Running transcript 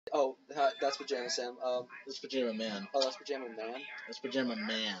Oh, that's Pajama Sam. That's Pajama Man. Oh, that's Pajama Man? That's Pajama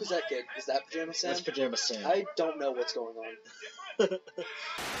Man. Who's that kid? Is that Pajama Sam? That's Pajama Sam. I don't know what's going on.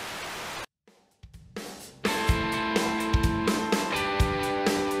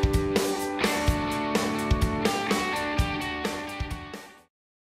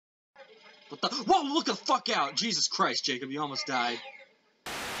 What the? Whoa, look the fuck out! Jesus Christ, Jacob, you almost died.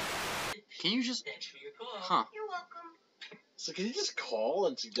 Can you just... Huh. You're welcome. So can you just call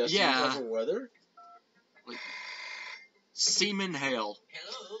and suggest Yeah. some type of weather? Like, semen hail.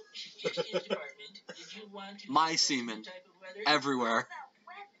 Hello, suggestion department. Did you want to My discuss semen. some type of weather? Everywhere.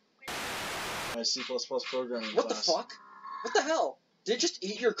 My C++ programming What the class. fuck? What the hell? Did it just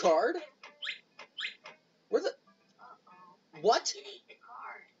eat your card? Where the... Uh-oh. What? It ate the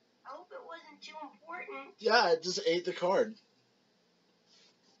card. I hope it wasn't too important. Yeah, it just ate the card.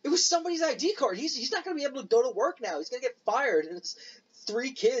 It was somebody's ID card. He's not going to be able to go to work now. He's going to get fired, and his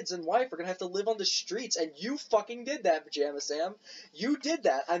 3 kids and wife are going to have to live on the streets, and you fucking did that, Pajama Sam. You did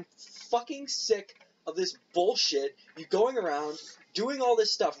that. I'm fucking sick of this bullshit. You going around, doing all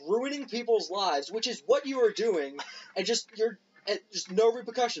this stuff, ruining people's lives, which is what you are doing, and just no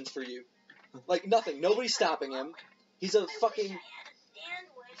repercussions for you. Like, nothing. Nobody's stopping him. He's a fucking...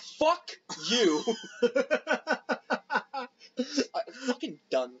 Fuck you! I'm fucking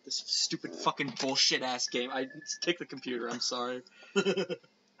done with this Stupid fucking bullshit ass game. I take the computer, I'm sorry.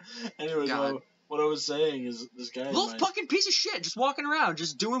 Anyway, God. no, what I was saying is this guy... Little fucking piece of shit, just walking around,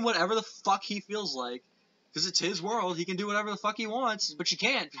 just doing whatever the fuck he feels like. Because it's his world, he can do whatever the fuck he wants, but you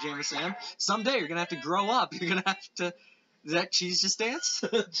can't, Pajama Sam. Someday you're gonna have to grow up, you're gonna have to... Is that Cheese Just Dance?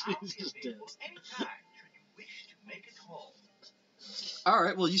 Jesus dance. Anytime should you wish to make a call.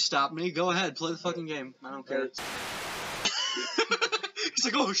 Alright, well you stopped me, go ahead, play the fucking game. I don't care. He's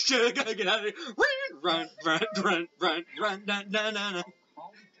like, oh shit, I gotta get out of here. Run, na.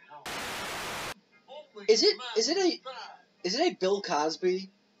 Is it a Bill Cosby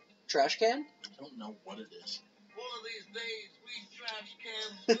trash can? I don't know what it is. One of these days, we trash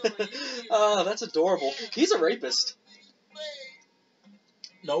cans will Oh, that's adorable. He's a rapist.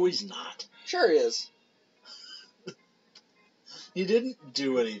 No, he's not. Sure he is. He didn't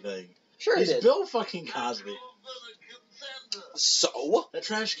do anything. Sure he He's did. Bill fucking Cosby. So? That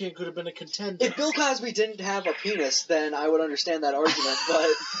trash can could have been a contender. If Bill Cosby didn't have a penis, then I would understand that argument,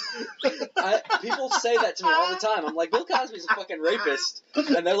 but people say that to me all the time. I'm like, Bill Cosby's a fucking rapist.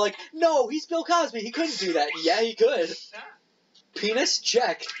 And they're like, no, he's Bill Cosby, he couldn't do that. Yeah, he could. Penis?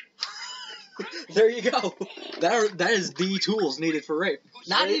 Check. There you go. That is the tools needed for rape.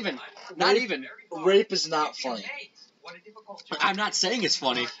 Not even. Rape is not funny. I'm not saying it's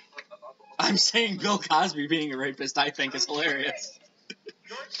funny. I'm saying Bill Cosby being a rapist I think is hilarious.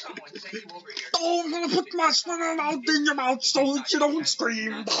 Oh, I'm gonna put my spoon out in your mouth so that you don't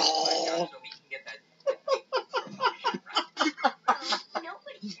scream. Oh.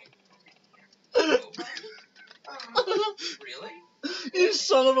 Really? You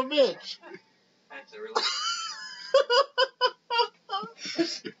son of a bitch. That's a really...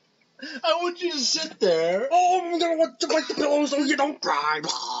 I want you to sit there. Oh, I'm gonna want to bite the pillow so you don't cry.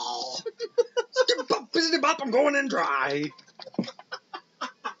 Oh. Skip bop, bizzity bop, I'm going in dry. I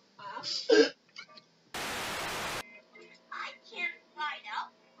can't find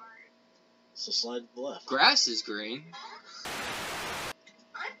out for it. So slide to the left. Grass is green.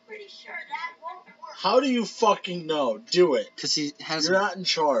 I'm pretty sure that won't work. How do you fucking know? Do it. Because he has You're not in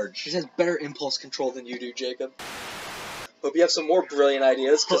charge. He has better impulse control than you do, Jacob. Hope you have some more brilliant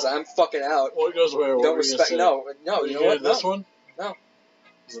ideas, because I'm fucking out. What goes where? You What don't were you gonna respect... say? No, you know what? This No. one? No.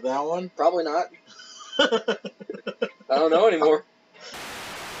 Is it that one? Probably not. I don't know anymore.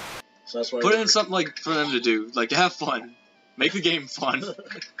 So that's why Put in something like for them to do, like to have fun. Make the game fun.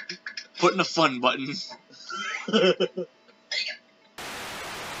 Put in a fun button.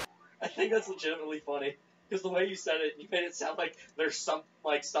 I think that's legitimately funny, because the way you said it, you made it sound like there's some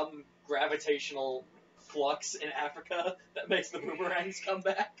gravitational flux in Africa that makes the boomerangs come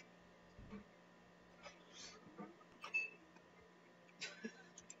back.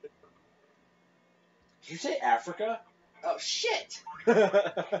 Did you say Africa? Oh, shit!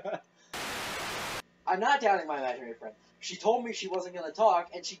 I'm not doubting my imaginary friend. She told me she wasn't going to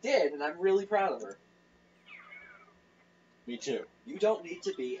talk, and she did, and I'm really proud of her. Me too. You don't need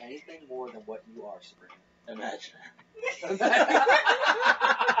to be anything more than what you are, Sabrina. Imaginary.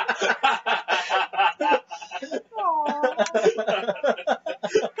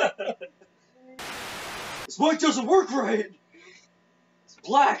 This white doesn't work right! It's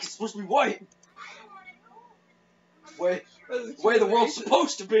black, it's supposed to be white! Way the world's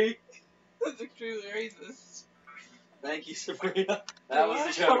supposed to be! That's extremely racist. Thank you, Sabrina. That was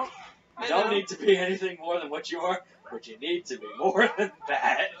the joke. You don't need to be anything more than what you are, but you need to be more than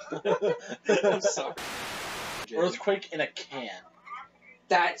that. I'm sorry. Earthquake in a can.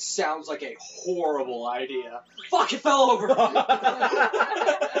 That sounds like a horrible idea. Fuck, it fell over!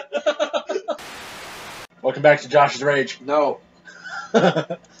 Welcome back to Josh's Rage. No.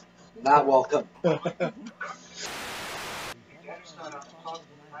 Not welcome.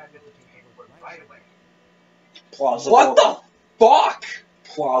 Plausible. What the fuck?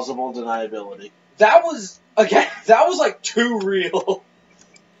 Plausible deniability. That was, again, that was like too real.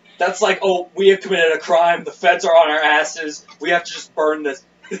 That's like, oh, we have committed a crime, the feds are on our asses, we have to just burn this.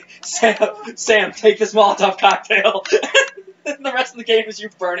 Sam, take this Molotov cocktail. And the rest of the game is you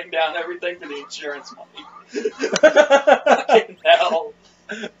burning down everything for the insurance money. Fucking hell.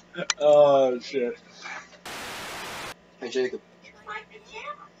 Oh, shit. Hey, Jacob. My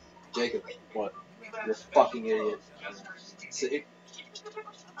pajamas. Jacob. What? You're a fucking idiot. See? Of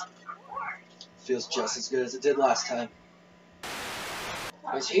course. Feels just as good as it did last time.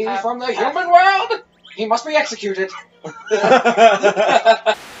 Is he from the human world? He must be executed.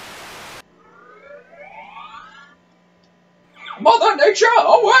 Mother Nature,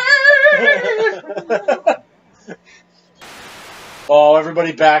 away! Oh,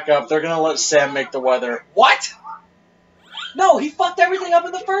 everybody back up. They're gonna let Sam make the weather. What? No, he fucked everything up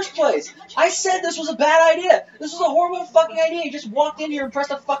in the first place. I said this was a bad idea. This was a horrible fucking idea. He just walked in here and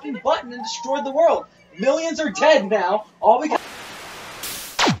pressed a fucking button and destroyed the world. Millions are dead now. All we got...